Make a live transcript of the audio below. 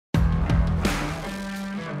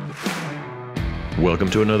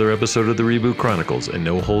Welcome to another episode of the Reboot Chronicles, a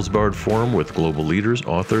no-holds-barred forum with global leaders,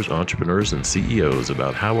 authors, entrepreneurs, and CEOs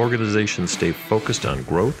about how organizations stay focused on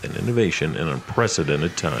growth and innovation in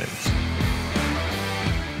unprecedented times.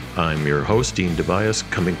 I'm your host, Dean Tobias,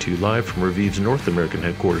 coming to you live from Reviv's North American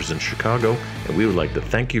headquarters in Chicago, and we would like to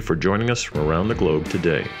thank you for joining us from around the globe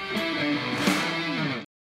today.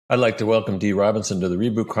 I'd like to welcome Dee Robinson to the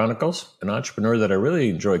Reboot Chronicles, an entrepreneur that I really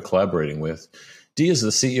enjoy collaborating with. Dee is the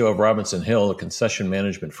CEO of Robinson Hill, a concession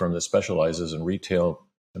management firm that specializes in retail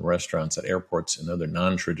and restaurants at airports and other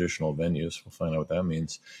non-traditional venues. We'll find out what that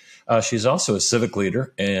means. She's also a civic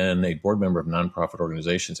leader and a board member of nonprofit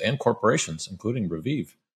organizations and corporations, including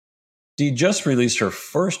Reviv. Dee just released her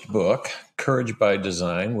first book, Courage by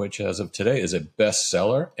Design, which as of today is a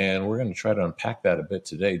bestseller, and we're going to try to unpack that a bit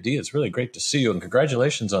today. Dee, it's really great to see you, and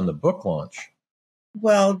congratulations on the book launch.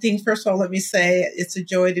 Well, Dean, first of all, let me say it's a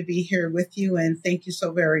joy to be here with you, and thank you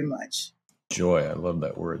so very much. Joy, I love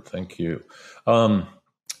that word. Thank you. I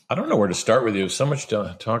don't know where to start with you. So much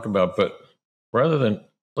to talk about, but rather than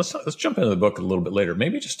let's jump into the book a little bit later.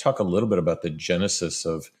 Maybe just talk a little bit about the genesis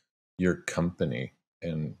of your company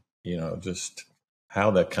and just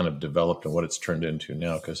how that kind of developed and what it's turned into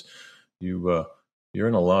now. Because you're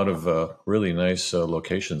in a lot of really nice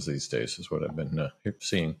locations these days, is what I've been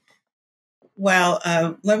seeing. Well,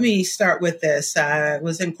 let me start with this. I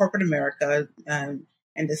was in corporate America and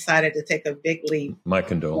decided to take a big leap. My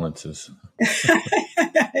condolences.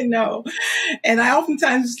 I know. And I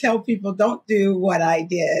oftentimes tell people, don't do what I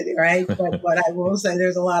did, right? But what I will say,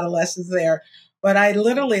 there's a lot of lessons there. But I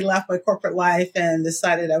literally left my corporate life and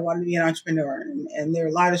decided I wanted to be an entrepreneur. And there are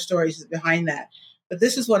a lot of stories behind that. But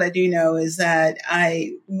this is what I do know is that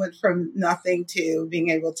I went from nothing to being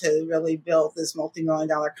able to really build this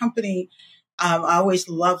multi-million-dollar company. I always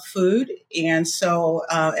loved food. And so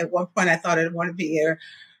at one point I thought I'd want to be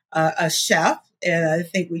a chef. And I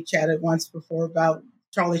think we chatted once before about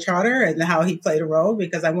Charlie Trotter and how he played a role,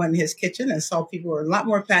 because I went in his kitchen and saw people were a lot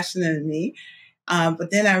more passionate than me.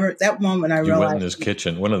 But then at that moment I realized— You went in his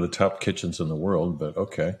kitchen, one of the top kitchens in the world, but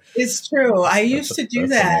okay. It's true. I used to do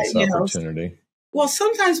that. That's a nice opportunity. Well,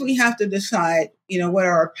 sometimes we have to decide, what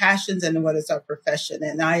are our passions and what is our profession.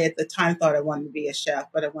 And I, at the time, thought I wanted to be a chef.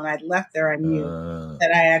 But when I left there, I knew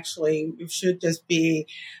that I actually should just be,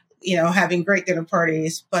 having great dinner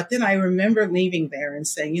parties. But then I remember leaving there and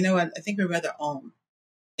saying, you know what, I think I'd rather own.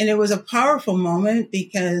 And it was a powerful moment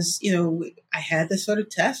because, I had this sort of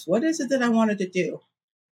test. What is it that I wanted to do?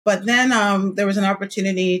 But then there was an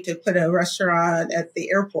opportunity to put a restaurant at the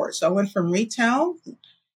airport. So I went from retail.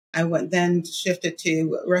 I then shifted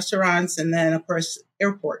to restaurants and then, of course,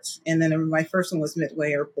 airports. And then my first one was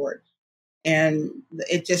Midway Airport. And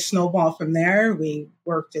it just snowballed from there. We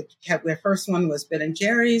worked our first one was Ben &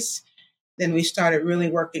 Jerry's. Then we started really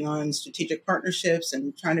working on strategic partnerships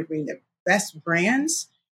and trying to bring the best brands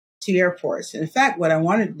to airports. In fact, what I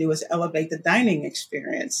wanted to do was elevate the dining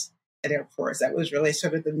experience at airports. That was really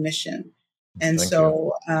sort of the mission. And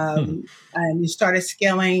and you started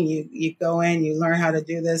scaling, you go in, you learn how to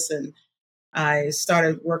do this. And I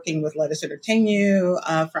started working with Let Us Entertain You,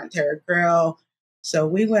 Frontera Grill. So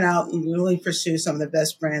we went out and really pursued some of the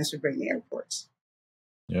best brands to bring to airports.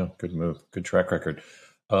 Yeah, good move. Good track record.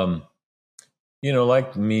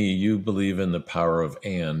 Like me, you believe in the power of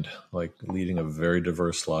like leading a very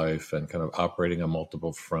diverse life and kind of operating on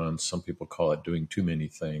multiple fronts. Some people call it doing too many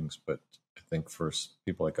things, but I think for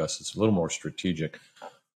people like us, it's a little more strategic.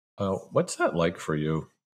 What's that like for you?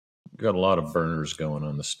 You've got a lot of burners going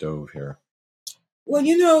on the stove here. Well,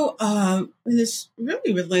 it's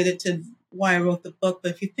really related to why I wrote the book.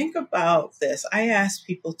 But if you think about this, I ask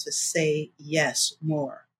people to say yes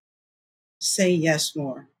more. Say yes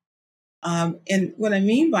more. And what I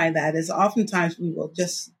mean by that is oftentimes we will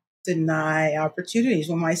just deny opportunities.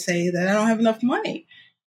 One might say that I don't have enough money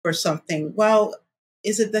for something. Well,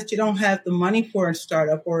 is it that you don't have the money for a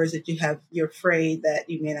startup, or is it you're afraid that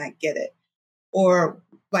you may not get it? Or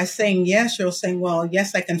by saying yes, you're saying, well,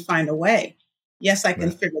 yes, I can find a way. Yes, I can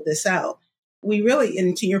figure this out. We really,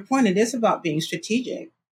 and to your point, it is about being strategic.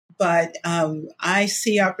 But I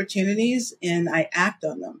see opportunities and I act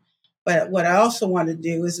on them. But what I also want to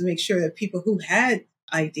do is make sure that people who had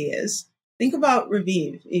ideas, think about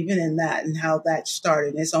Reviv, even in that, and how that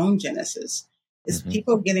started, its own genesis. Is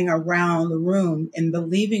people getting around the room and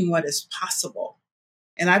believing what is possible.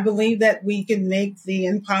 And I believe that we can make the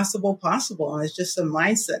impossible possible. And it's just a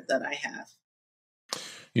mindset that I have.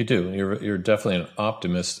 You do. You're definitely an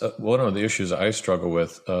optimist. One of the issues I struggle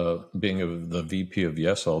with being the VP of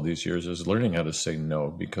Yes all these years is learning how to say no,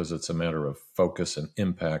 because it's a matter of focus and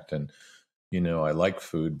impact. And I like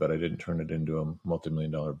food, but I didn't turn it into a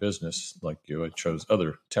multi-million-dollar business like you. I chose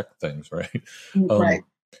other tech things, right? Right.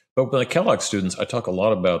 But with the Kellogg students, I talk a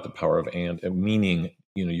lot about the power of and, meaning,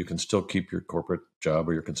 you can still keep your corporate job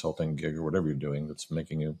or your consulting gig or whatever you're doing that's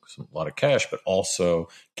making you a lot of cash, but also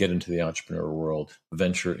get into the entrepreneur world,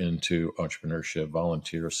 venture into entrepreneurship,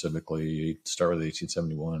 volunteer civically, start with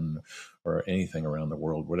 1871 or anything around the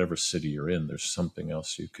world, whatever city you're in, there's something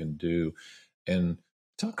else you can do. And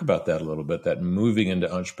talk about that a little bit, that moving into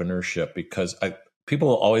entrepreneurship, because people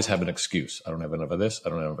will always have an excuse. I don't have enough of this. I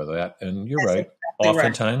don't have enough of that. And you're That's right. exactly right.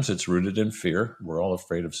 Oftentimes it's rooted in fear. We're all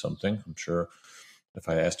afraid of something. I'm sure if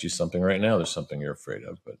I asked you something right now, there's something you're afraid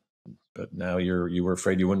of. But now you were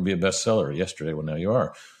afraid you wouldn't be a bestseller yesterday. Well, now you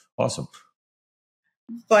are. Awesome.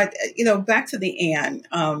 But, back to the and.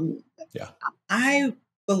 Yeah. I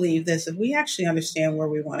believe this. If we actually understand where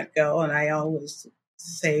we want to go, and I always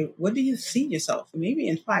say, what do you see yourself? Maybe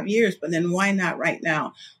in 5 years, but then why not right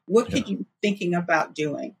now? What could you be thinking about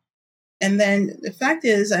doing? And then the fact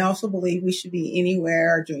is, I also believe we should be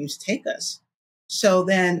anywhere our dreams take us. So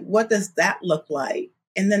then what does that look like?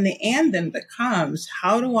 And then the and then becomes,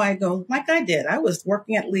 how do I go like I did? I was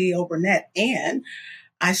working at Leo Burnett and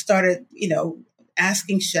I started,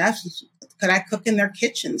 asking chefs, could I cook in their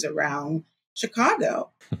kitchens around Chicago?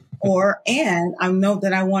 And I know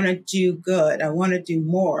that I want to do good. I want to do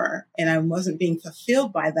more. And I wasn't being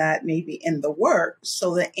fulfilled by that, maybe in the work.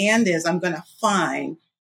 So the and is I'm going to find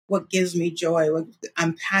what gives me joy, what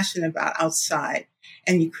I'm passionate about outside,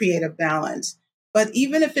 and you create a balance. But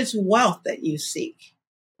even if it's wealth that you seek,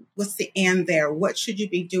 what's the and there? What should you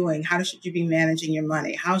be doing? How should you be managing your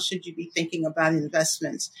money? How should you be thinking about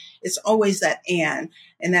investments? It's always that and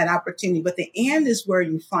that opportunity. But the and is where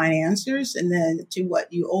you find answers and then to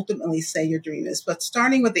what you ultimately say your dream is. But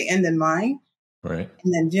starting with the end in mind, right,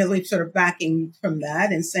 and then really sort of backing from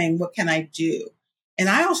that and saying, what can I do? And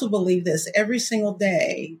I also believe this every single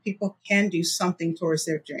day, people can do something towards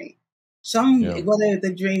their dream. Whether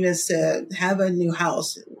the dream is to have a new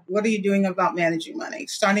house, what are you doing about managing money,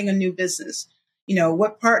 starting a new business?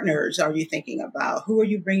 What partners are you thinking about? Who are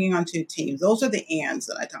you bringing onto teams? Those are the ands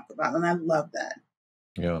that I talk about. And I love that.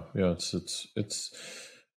 Yeah.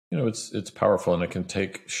 It's powerful and it can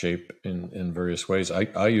take shape in various ways.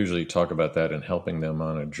 I usually talk about that and helping them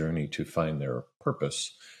on a journey to find their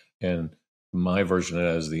purpose. And my version of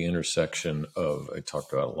it is the intersection of, I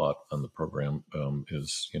talked about a lot on the program,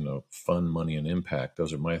 is, fun, money, and impact.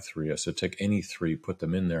 Those are my three. I said, take any three, put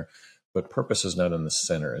them in there. But purpose is not in the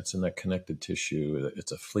center. It's in that connected tissue.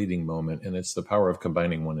 It's a fleeting moment. And it's the power of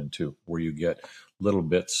combining one and two, where you get little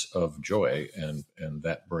bits of joy and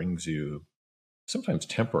that brings you sometimes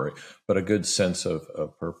temporary, but a good sense of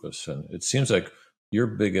purpose. And it seems like your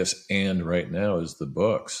biggest and right now is the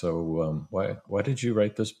book. So why did you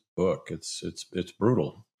write this book? It's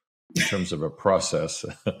brutal in terms of a process.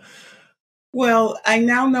 Well, I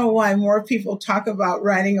now know why more people talk about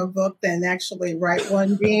writing a book than actually write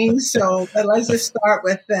one, Dean. So let's just start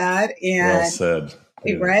with that. And, well said.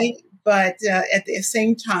 Right. But at the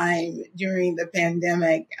same time, during the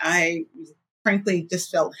pandemic, I frankly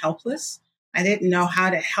just felt helpless. I didn't know how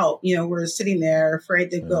to help. We're sitting there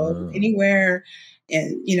afraid to go anywhere.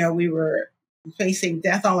 And, we were facing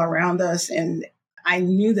death all around us. And I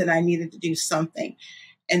knew that I needed to do something.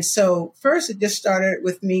 And so first it just started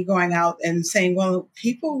with me going out and saying, well,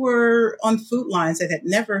 people were on food lines that had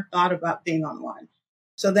never thought about being on one.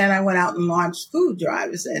 So then I went out and launched food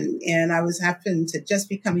drives and I was happened to just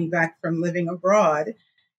be coming back from living abroad.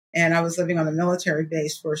 And I was living on a military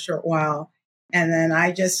base for a short while. And then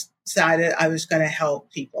I just decided I was going to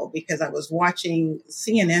help people because I was watching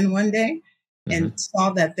CNN one day and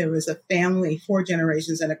saw that there was a family, 4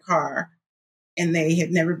 generations in a car. And they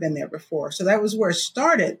had never been there before. So that was where it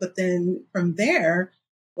started. But then from there,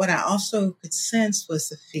 what I also could sense was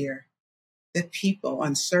the fear, the people,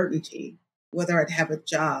 uncertainty, whether I'd have a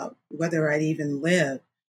job, whether I'd even live.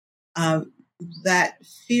 That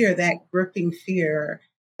fear, that gripping fear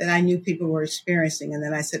that I knew people were experiencing. And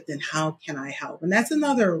then I said, then how can I help? And that's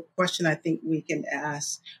another question I think we can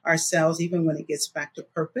ask ourselves, even when it gets back to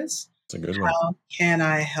purpose. It's a good one. How can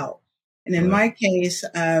I help? And in my case,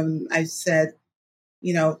 I said,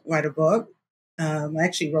 write a book. I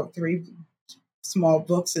actually wrote 3 small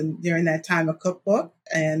books and during that time, a cookbook.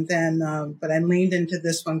 And then, but I leaned into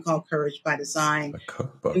this one called Courage by Design. A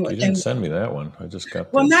cookbook. You didn't send me that one. I just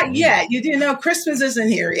got Well, not yet. You didn't know Christmas isn't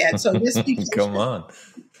here yet. So just keep come on.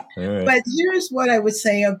 All right. But here's what I would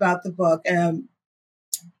say about the book.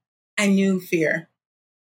 I knew fear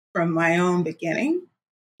from my own beginning.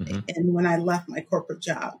 And when I left my corporate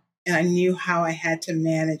job and I knew how I had to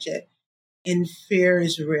manage it. And fear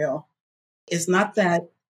is real. It's not that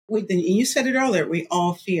and you said it earlier, we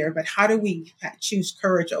all fear, but how do we choose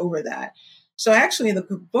courage over that? So actually the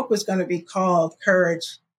book was going to be called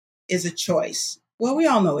Courage is a Choice. Well, we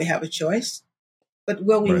all know we have a choice, but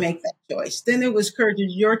will we make that choice? Then it was Courage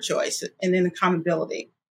is Your Choice, and then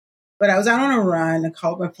accountability. But I was out on a run. I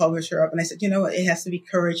called my publisher up and I said, you know what? It has to be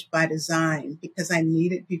courage by design, because I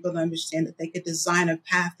needed people to understand that they could design a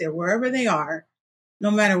path there wherever they are,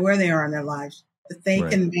 no matter where they are in their lives, that they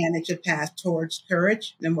can manage a path towards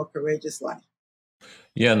courage and a more courageous life.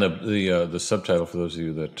 Yeah, and the subtitle, for those of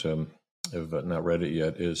you that have not read it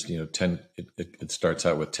yet, is 10. It starts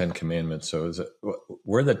out with 10 commandments. So is it,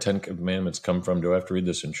 where the 10 commandments come from? Do I have to read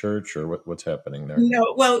this in church, or what's happening there?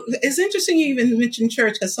 No, well, it's interesting you even mentioned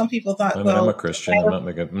church, because some people thought, I'm a Christian.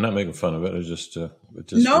 I'm not making fun of it. It just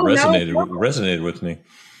resonated with me.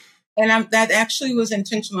 And that actually was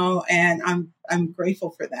intentional, and I'm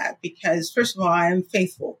grateful for that, because first of all, I am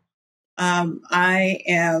faithful. I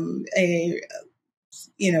am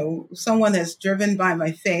someone that's driven by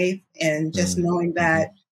my faith, and just knowing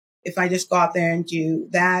that if I just go out there and do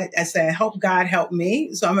that, I say, help God help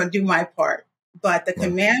me. So I'm going to do my part. But the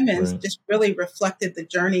commandments just really reflected the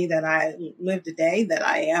journey that I live today, that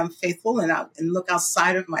I am faithful and look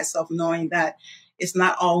outside of myself, knowing that it's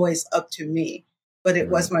not always up to me, but it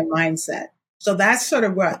was my mindset. So that's sort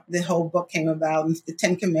of what the whole book came about, the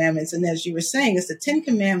 10 commandments. And as you were saying, it's the 10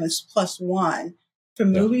 commandments plus one for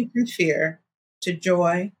moving from fear to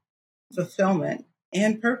joy, fulfillment,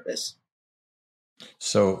 and purpose.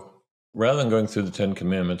 So rather than going through the 10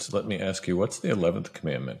 commandments, let me ask you, what's the 11th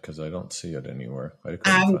commandment? Because I don't see it anywhere.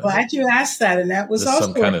 I'm glad you asked that. And that was also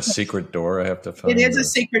some kind of secret door I have to find. It is a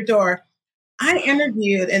secret door. I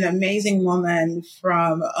interviewed an amazing woman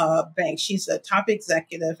from a bank. She's a top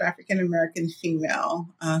executive, African-American female,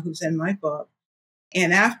 who's in my book.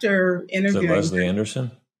 And after interviewing... Is it Leslie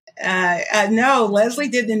Anderson? No, Leslie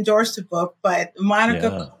didn't endorse the book, but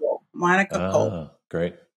Monica Cole. Monica Cole.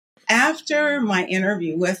 Great. After my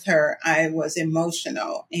interview with her, I was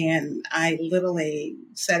emotional, and I literally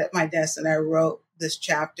sat at my desk and I wrote this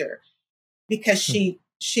chapter, because she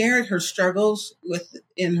shared her struggles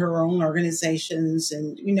in her own organizations.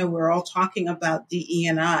 And, we're all talking about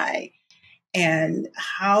DE&I and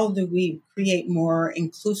how do we create more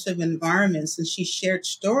inclusive environments. And she shared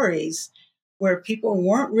stories where people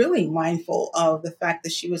weren't really mindful of the fact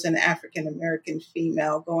that she was an African-American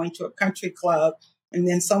female going to a country club, and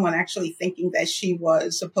then someone actually thinking that she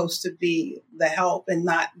was supposed to be the help and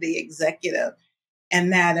not the executive,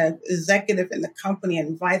 and that an executive in the company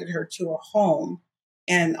invited her to a home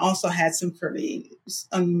and also had some pretty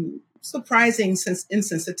surprising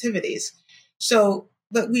insensitivities. So,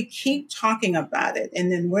 but we keep talking about it.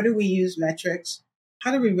 And then where do we use metrics?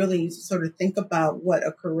 How do we really sort of think about what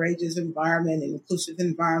a courageous environment, an inclusive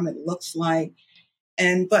environment looks like?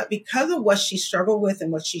 But because of what she struggled with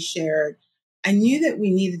and what she shared, I knew that we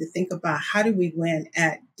needed to think about how do we win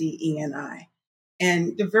at DE&I.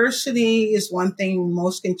 And diversity is one thing,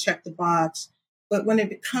 most can check the box. But when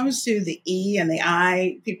it comes to the E and the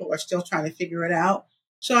I, people are still trying to figure it out.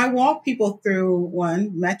 So I walk people through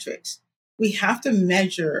metrics. We have to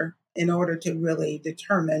measure in order to really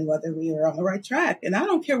determine whether we are on the right track. And I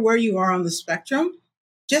don't care where you are on the spectrum,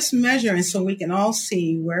 just measure. And so we can all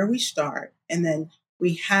see where we start. And then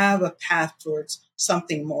we have a path towards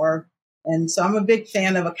something more. And so I'm a big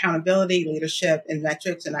fan of accountability, leadership, and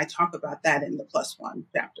metrics. And I talk about that in the +1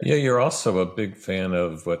 chapter. Yeah, you're also a big fan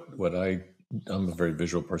of I'm a very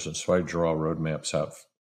visual person, so I draw roadmaps out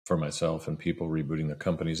for myself and people rebooting their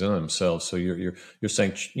companies and themselves. So you're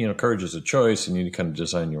saying, courage is a choice, and you kind of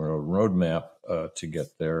design your own roadmap to get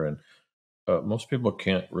there. And most people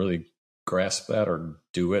can't really grasp that or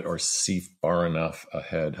do it or see far enough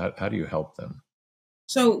ahead. How do you help them?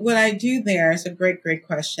 So what I do there is a great, great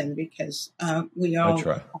question, because we all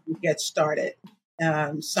get started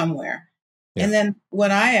somewhere. Yeah. And then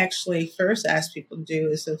what I actually first ask people to do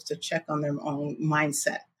is to check on their own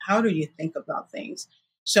mindset. How do you think about things?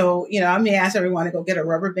 So, I may ask everyone to go get a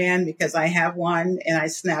rubber band, because I have one and I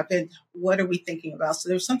snap it. What are we thinking about? So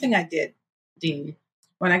there's something I did, Dean.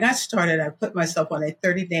 When I got started, I put myself on a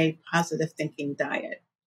 30-day positive thinking diet.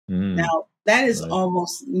 Now, that is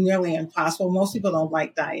almost nearly impossible. Most people don't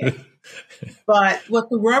like diet. But what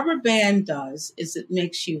the rubber band does is it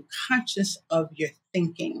makes you conscious of your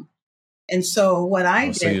thinking. And so what I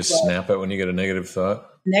did. So you snap it when you get a negative thought?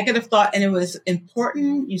 Negative thought. And it was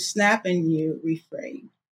important. You snap and you reframe.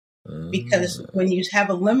 Because when you have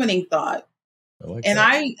a limiting thought,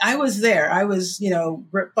 I was there. I was,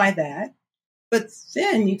 gripped by that. But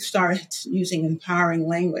then you start using empowering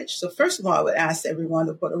language. So first of all, I would ask everyone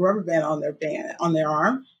to put a rubber band on their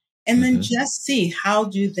arm and then just see how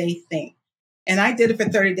do they think. And I did it for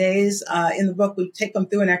 30 days. In the book, we take them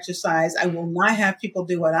through an exercise. I will not have people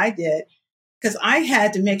do what I did because I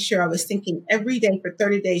had to make sure I was thinking every day for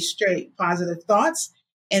 30 days straight, positive thoughts.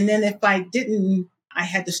 And then if I didn't, I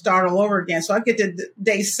had to start all over again. So I get to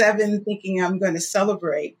day 7 thinking I'm going to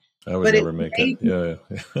celebrate. I would never make it. Yeah.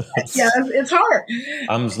 Yeah, it's hard.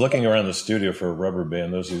 I'm looking around the studio for a rubber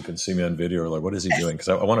band. Those who can see me on video are like, what is he doing? Because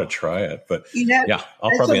I want to try it. But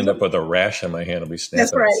I'll probably end up with a rash on my hand. I'll be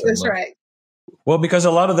snapping. That's right. Well, because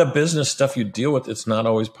a lot of the business stuff you deal with, it's not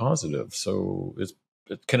always positive. So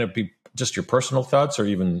can it be just your personal thoughts or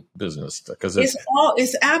even business? Because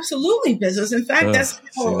it's absolutely business. In fact, that's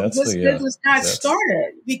how this business got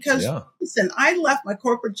started. Because listen, I left my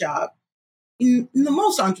corporate job. In the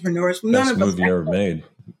most entrepreneurs, none best of us movie ever made.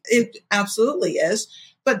 It absolutely is.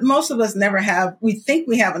 But most of us never have. We think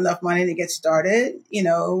we have enough money to get started. We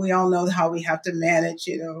all know how we have to manage,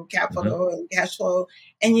 capital and cash flow,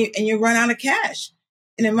 and you run out of cash.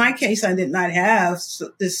 And in my case, I did not have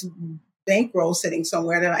this bankroll sitting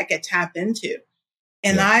somewhere that I could tap into.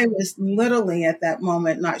 And I was literally at that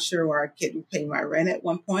moment not sure where I could pay my rent at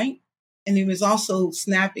one point. And he was also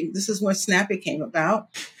snapping. This is where Snappy came about.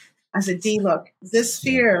 I said, Dee, look, this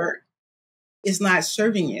fear is not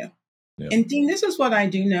serving you. Yeah. And Dean, this is what I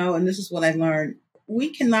do know, and this is what I learned. We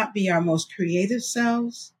cannot be our most creative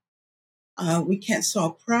selves. We can't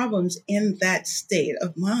solve problems in that state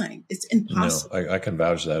of mind. It's impossible. No, I can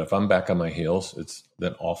vouch that. If I'm back on my heels, it's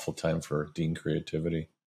an awful time for Dean creativity.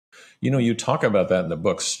 You talk about that in the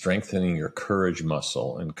book, strengthening your courage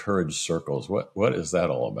muscle and courage circles. What is that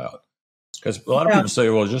all about? Because a lot of people say,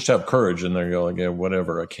 well, just have courage. And they go like, yeah,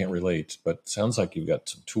 whatever, I can't relate. But it sounds like you've got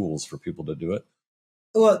some tools for people to do it.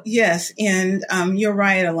 Well, yes. And you're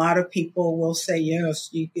right. A lot of people will say, yes,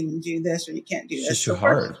 you can do this or you can't do this. It's just too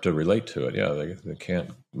hard to relate to it. Yeah, they can't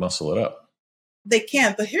muscle it up. They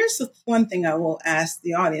can't. But here's the one thing I will ask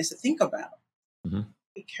the audience to think about. Mm-hmm.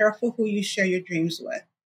 Be careful who you share your dreams with.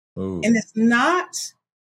 Ooh. And it's not...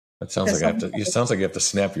 That sounds like it sounds like you have to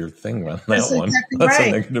snap your thing on that one. Exactly That's right.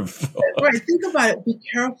 a negative thought. Right. Think about it. Be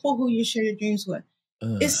careful who you share your dreams with.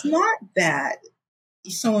 It's not that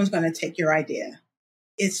someone's going to take your idea.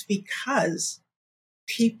 It's because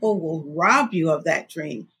people will rob you of that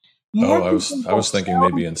dream. I was thinking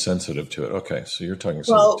maybe insensitive to it. Okay, so you're talking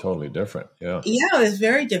something totally different. Yeah. Yeah, it's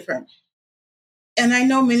very different. And I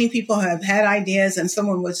know many people have had ideas and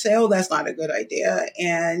someone would say, oh, that's not a good idea.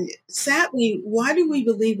 And sadly, why do we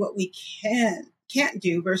believe what we can't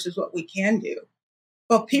do versus what we can do?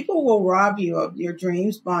 Well, people will rob you of your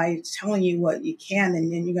dreams by telling you what you can,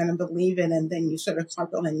 and then you're going to believe it, and then you sort of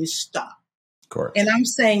circle and you stop. Of course. And I'm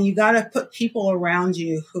saying you got to put people around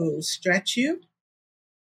you who stretch you,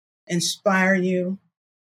 inspire you,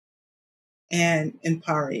 and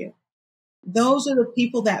empower you. Those are the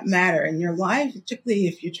people that matter in your life, particularly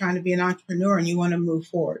if you're trying to be an entrepreneur and you want to move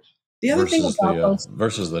forward. The other thing about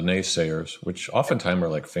versus the naysayers, which oftentimes are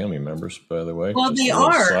like family members, by the way. Well, they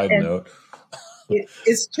are. Side note.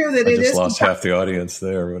 It's true that I just lost half the audience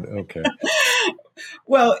there. But okay.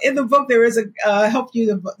 Well, in the book, there is help you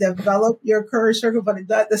to develop your courage circle, but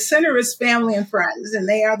the center is family and friends, and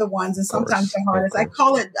they are the ones, and sometimes the hardest. I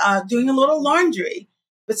call it doing a little laundry.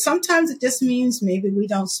 But sometimes it just means maybe we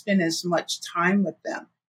don't spend as much time with them.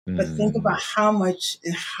 But think about how much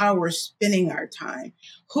and how we're spending our time.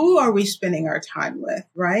 Who are we spending our time with,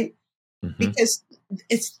 right? Mm-hmm. Because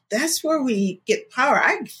that's where we get power.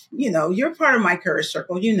 You're part of my courage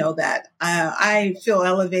circle. You know that. I feel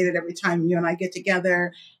elevated every time you and I get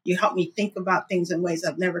together. You help me think about things in ways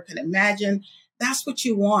I've never could imagine. That's what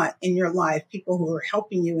you want in your life, people who are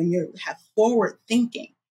helping you and you have forward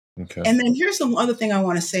thinking. Okay. And then here's some other thing I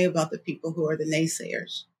want to say about the people who are the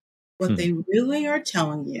naysayers. What they really are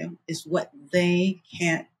telling you is what they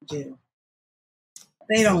can't do.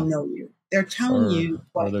 They don't know you. They're telling you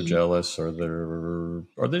what or they're jealous, or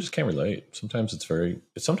they just can't relate. Sometimes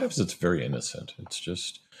it's very innocent. It's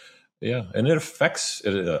just, and it affects.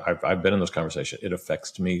 I've been in those conversations. It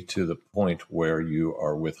affects me to the point where you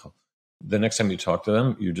are with. The next time you talk to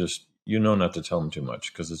them, you know not to tell them too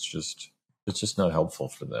much because it's just not helpful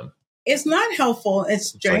for them. It's not helpful.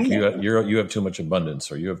 It's draining. Like you have too much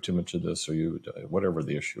abundance, or you have too much of this, or whatever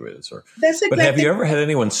the issue is. But have you ever had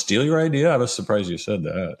anyone steal your idea? I was surprised you said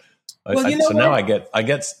that. Now I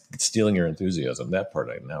get stealing your enthusiasm. That part,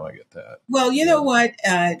 now I get that. Well, you know what?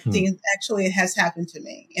 Actually, it has happened to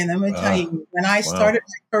me, and I'm going to tell you. When I started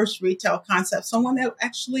my first retail concept, someone that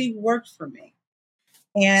actually worked for me,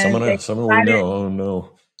 and someone we know. Oh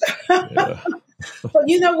no! Yeah. But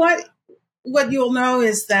you know what? What you'll know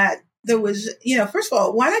is that there was, first of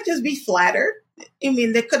all, why not just be flattered? I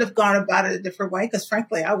mean, they could have gone about it a different way because,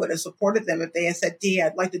 frankly, I would have supported them if they had said, Dee,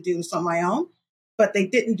 I'd like to do this on my own. But they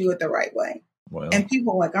didn't do it the right way. Well, and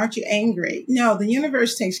people are like, aren't you angry? No, the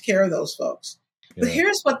universe takes care of those folks. Yeah. But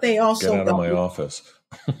here's what they also get out of my office.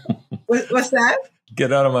 What's that?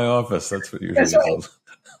 Get out of my office. That's what usually right.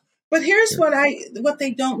 But here's what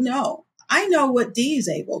they don't know. I know what Dee is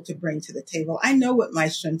able to bring to the table. I know what my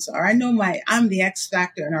strengths are. I know I'm the X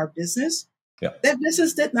factor in our business. Yeah. That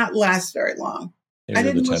business did not last very long. I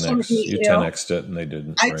didn't You 10x'd it and they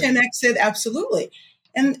didn't. I 10x'd it, absolutely.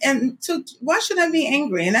 And so why should I be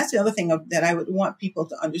angry? And that's the other thing that I would want people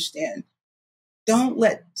to understand. Don't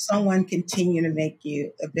let someone continue to make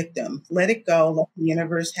you a victim. Let it go. Let the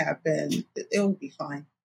universe happen. It will be fine.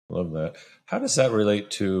 Love that. How does that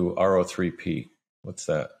relate to RO3P? What's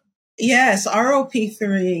that? Yes,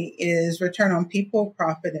 ROP3 is return on people,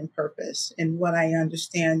 profit, and purpose. And what I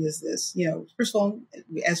understand is this, first of all,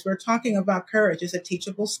 as we're talking about courage, it's a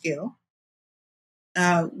teachable skill.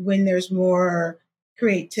 When there's more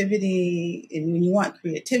creativity, and when you want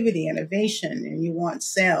creativity, innovation, and you want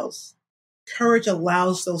sales, courage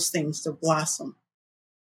allows those things to blossom.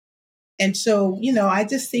 And so, I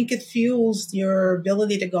just think it fuels your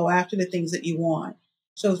ability to go after the things that you want.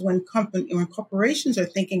 So when corporations are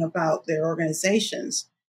thinking about their organizations,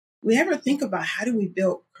 we ever think about how do we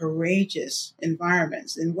build courageous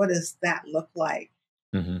environments and what does that look like?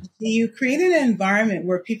 Mm-hmm. You create an environment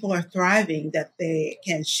where people are thriving, that they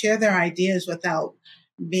can share their ideas without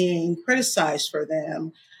being criticized for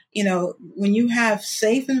them. When you have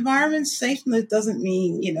safe environments, safety doesn't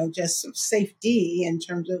mean, just safety in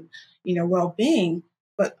terms of, well-being,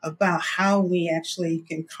 but about how we actually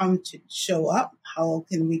can come to show up. How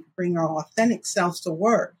can we bring our authentic selves to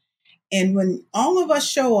work? And when all of us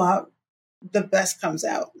show up, the best comes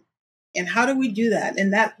out. And how do we do that?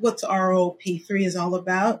 And that's what ROP3 is all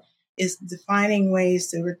about, is defining ways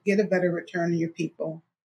to get a better return on your people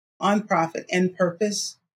on profit and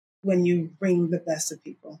purpose when you bring the best of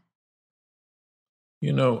people.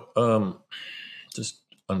 Just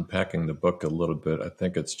unpacking the book a little bit, I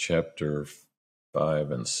think it's chapter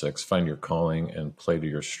 5 and 6, find your calling and play to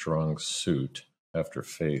your strong suit after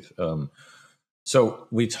faith. So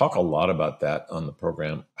we talk a lot about that on the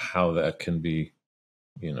program, how that can be,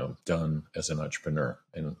 done as an entrepreneur.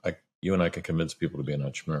 And you and I can convince people to be an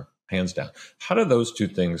entrepreneur, hands down. How do those two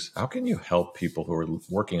things, how can you help people who are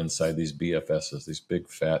working inside these BFSs, these big,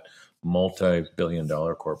 fat,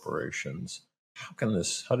 multi-billion-dollar corporations? How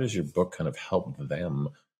does your book kind of help them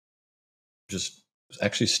just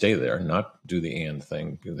actually stay there, not do the and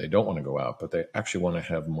thing? They don't want to go out, but they actually want to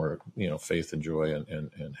have more, faith and joy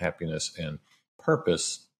and happiness and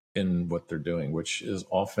purpose in what they're doing, which is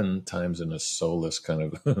oftentimes in a soulless kind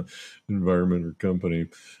of environment or company,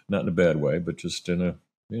 not in a bad way, but just in a,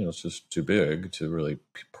 it's just too big to really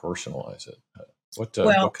personalize it. What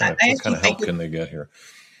kind of help can they get here?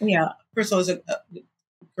 Yeah. First of all, it's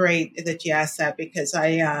great that you asked that, because I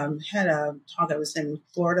had a talk. I was in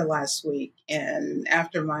Florida last week, and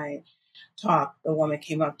after my talk, the woman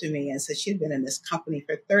came up to me and said she'd been in this company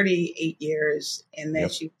for 38 years, and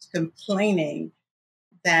that she was complaining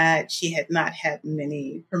that she had not had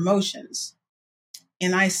many promotions.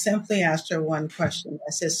 And I simply asked her one question.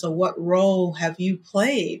 I said, so what role have you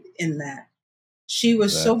played in that? She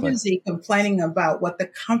was so busy complaining about what the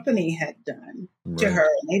company had done to her,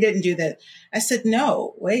 and they didn't do that. I said,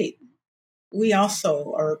 no, wait, we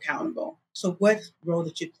also are accountable. So what role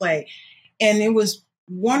did you play? And it was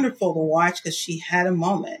wonderful to watch, because she had a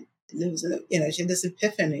moment. And it was, she had this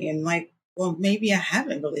epiphany, and well, maybe I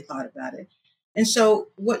haven't really thought about it. And so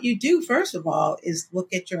what you do, first of all, is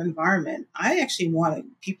look at your environment. I actually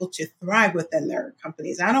want people to thrive within their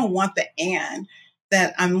companies. I don't want the and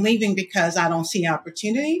that I'm leaving because I don't see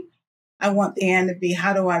opportunity. I want the and to be,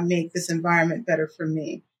 how do I make this environment better for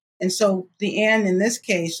me? And so the and in this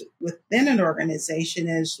case within an organization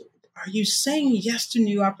is, are you saying yes to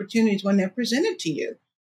new opportunities when they're presented to you?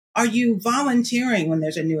 Are you volunteering when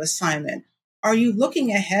there's a new assignment? Are you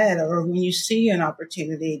looking ahead, or when you see an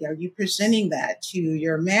opportunity, are you presenting that to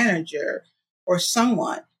your manager or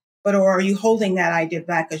someone? Or are you holding that idea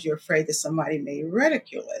back because you're afraid that somebody may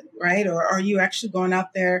ridicule it, right? Or are you actually going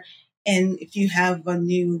out there, and if you have a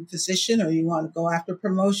new position or you want to go after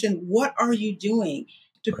promotion, what are you doing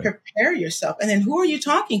to prepare yourself? And then who are you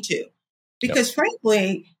talking to? Because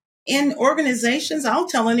frankly, in organizations, I'll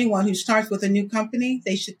tell anyone who starts with a new company,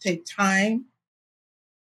 they should take time.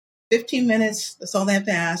 15 minutes, that's all they have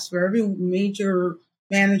to ask. For every major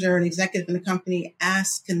manager and executive in the company,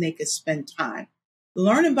 ask and they could spend time.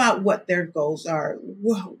 Learn about what their goals are.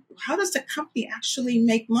 How does the company actually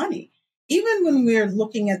make money? even when we're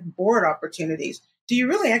looking at board opportunities, do you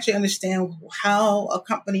really actually understand how a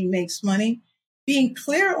company makes money? Being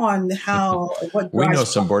clear on what We know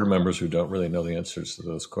drives some board members who don't really know the answers to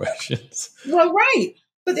those questions. well, right.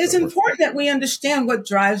 But it's important that we understand what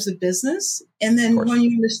drives the business. And then when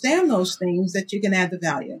you understand those things, that you can add the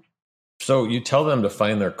value. So you tell them to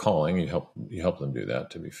find their calling. You help them do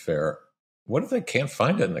that, to be fair. What if they can't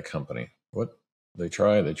find it in the company? What they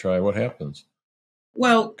try, what happens?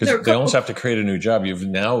 Well, because they almost have to create a new job. You've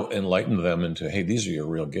now enlightened them into, hey, these are your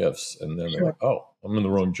real gifts. And then they're like, oh, I'm in the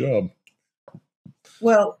wrong job.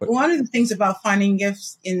 Well, one of the things about finding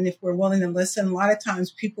gifts, and if we're willing to listen, a lot of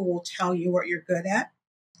times people will tell you what you're good at.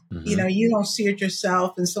 Mm-hmm. You know, you don't see it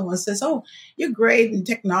yourself, and someone says, oh, you're great in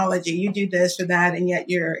technology, you do this or that, and yet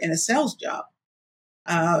you're in a sales job.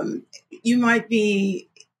 You might be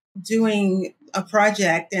doing a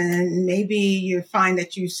project and maybe you find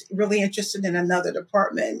that you're really interested in another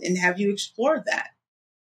department, and have you explored that?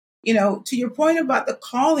 You know, to your point about the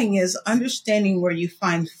calling is understanding where you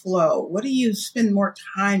find flow. What do you spend more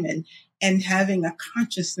time in, and having a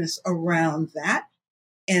consciousness around that,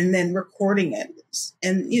 and then recording it.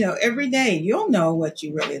 And, you know, every day you'll know what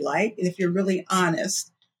you really like, and if you're really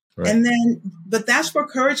honest. Right. And then, but that's where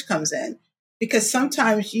courage comes in, because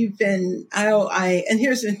sometimes you've been, and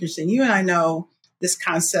here's interesting, you and I know this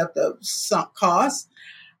concept of sunk costs.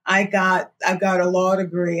 I've got a law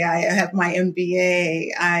degree. I have my MBA.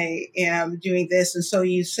 I am doing this. And so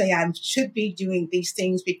you say I should be doing these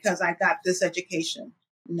things because I got this education.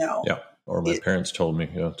 No. Yeah. Or my parents told me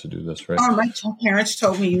to do this, right? Or my parents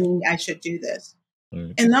told me I should do this.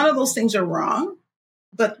 Right. And none of those things are wrong,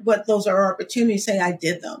 but what those are opportunities, say I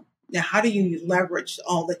did them. Now, how do you leverage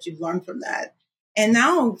all that you've learned from that? And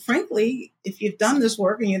now, frankly, if you've done this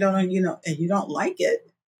work and you don't like it,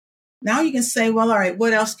 now you can say, well, all right,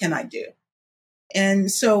 what else can I do?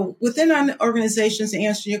 And so within our organizations, to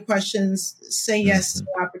answer your questions, say yes to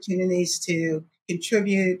opportunities to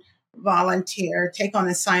contribute, volunteer, take on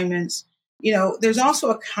assignments. You know, there's also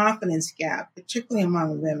a confidence gap, particularly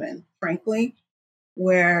among women, frankly,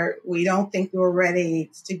 where we don't think we're ready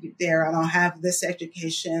to be there. I don't have this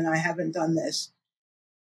education. I haven't done this.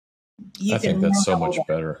 I think that's so much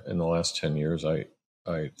better. In the last 10 years, I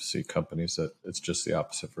see companies that it's just the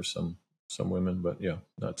opposite for some women, but yeah,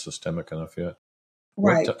 not systemic enough yet.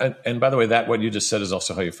 Right. And by the way, that what you just said is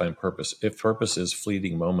also how you find purpose. If purpose is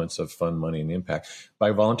fleeting moments of fun, money, and impact,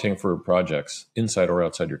 by volunteering for projects inside or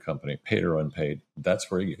outside your company, paid or unpaid, that's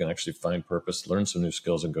where you can actually find purpose, learn some new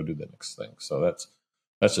skills, and go do the next thing. So that's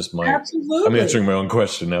just my. Absolutely. I'm answering my own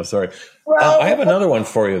question now. Sorry. Well, I have another one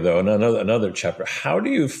for you though. Another chapter. How do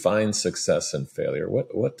you find success and failure?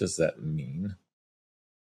 What does that mean?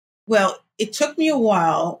 Well, it took me a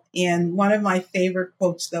while, and one of my favorite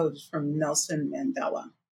quotes, though, is from Nelson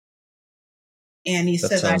Mandela. And he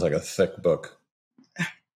said, sounds like a thick book.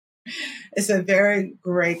 It's a very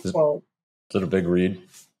great quote. Is it a big read?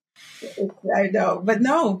 I know. But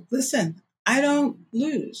no, listen, I don't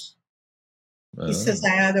lose. He says,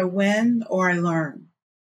 I either win or I learn.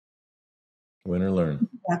 Win or learn.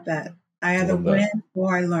 Got that. I either win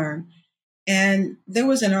or I learn. And there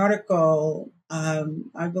was an article,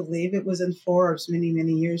 I believe it was in Forbes many,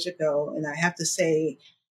 many years ago. And I have to say,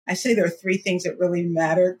 there are three things that really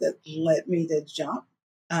mattered that led me to jump.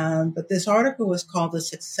 But this article was called The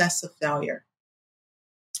Success of Failure.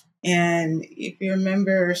 And if you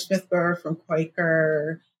remember Smith-Berger from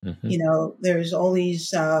Quaker, you know, there's all these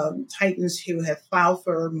titans who have filed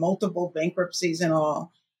for multiple bankruptcies and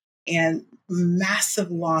all, and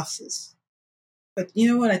massive losses. But you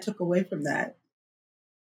know what I took away from that?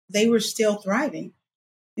 They were still thriving.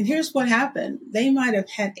 And here's what happened. They might have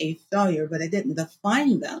had a failure, but it didn't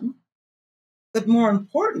define them. But more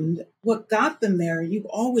important, what got them there, you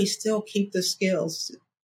always still keep the skills.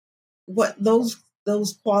 What those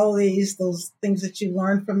qualities, those things that you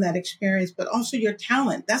learned from that experience, but also your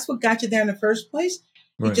talent. That's what got you there in the first place.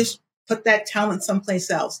 Right. You just put that talent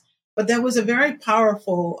someplace else. But that was a very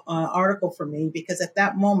powerful article for me, because at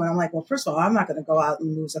that moment, I'm like, well, first of all, I'm not going to go out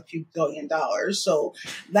and lose a few $1 billion. So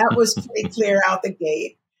that was pretty clear out the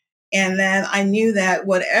gate. And then I knew that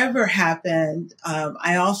whatever happened,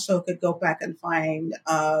 I also could go back and find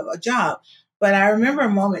a job. But I remember a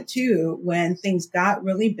moment, too, when things got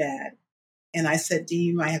really bad. And I said, Dee,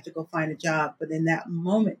 you might have to go find a job. But in that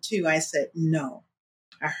moment, too, I said, no.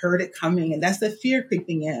 I heard it coming. And that's the fear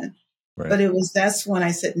creeping in. Right. But that's when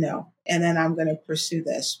I said no. And then I'm going to pursue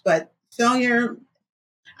this. But failure,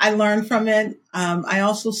 I learned from it. I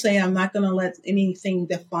also say I'm not going to let anything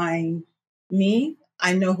define me.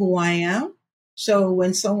 I know who I am. So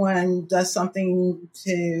when someone does something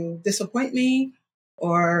to disappoint me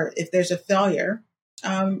or if there's a failure,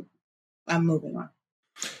 I'm moving on.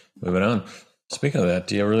 Moving on. Speaking of that,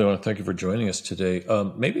 Dee, I really want to thank you for joining us today.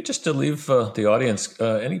 Maybe just to leave the audience,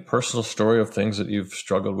 any personal story of things that you've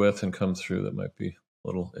struggled with and come through that might be a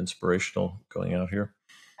little inspirational going out here?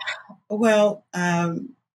 Well, gosh,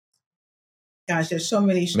 there's so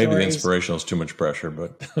many stories. Maybe the inspirational is too much pressure,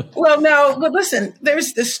 but... Well, no, but listen,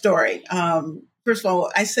 there's this story. First of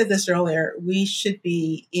all, I said this earlier, we should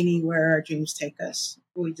be anywhere our dreams take us.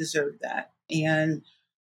 We deserve that. And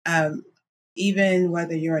even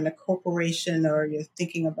whether you're in a corporation or you're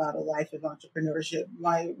thinking about a life of entrepreneurship,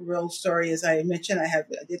 my real story, as I mentioned, I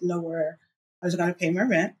didn't know where I was going to pay my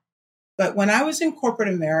rent. But when I was in corporate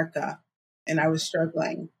America and I was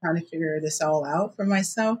struggling, trying to figure this all out for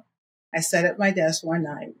myself, I sat at my desk one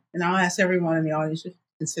night, and I'll ask everyone in the audience to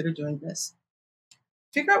consider doing this.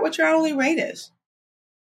 Figure out what your hourly rate is.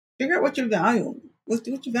 Figure out what your value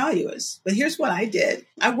is. But here's what I did.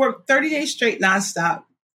 I worked 30 days straight nonstop,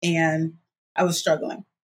 and I was struggling.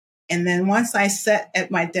 And then once I sat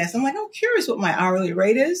at my desk, I'm like, I'm curious what my hourly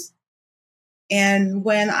rate is. And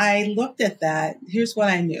when I looked at that, here's what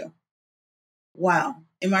I knew. Wow,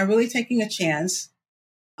 am I really taking a chance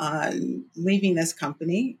on leaving this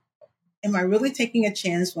company? Am I really taking a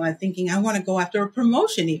chance when I'm thinking I want to go after a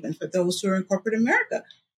promotion, even for those who are in corporate America?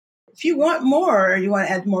 If you want more, you want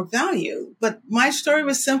to add more value. But my story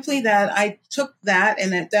was simply that I took that,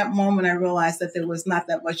 and at that moment, I realized that there was not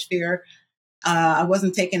that much fear. I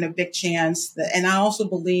wasn't taking a big chance. And I also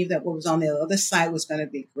believed that what was on the other side was going to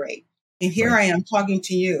be great. And here I am talking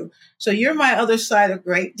to you. So you're my other side of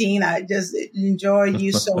great, Dean. I just enjoy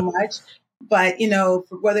you so much. But,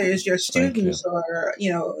 whether it's your students or,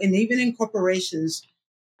 and even in corporations,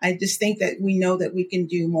 I just think that we know that we can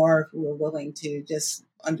do more if we're willing to just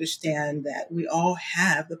understand that we all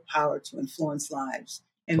have the power to influence lives,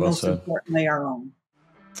 and most importantly, our own.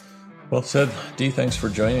 Well said. Dee, thanks for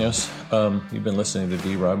joining us. You've been listening to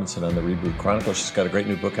Dee Robinson on the Reboot Chronicles. She's got a great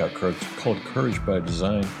new book out called Courage by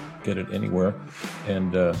Design. Get it anywhere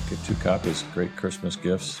and get 2 copies. Great Christmas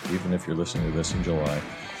gifts, even if you're listening to this in July.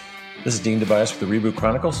 This is Dean Tobias with the Reboot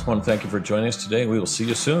Chronicles. I want to thank you for joining us today. We will see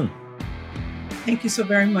you soon. Thank you so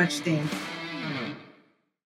very much, Dean.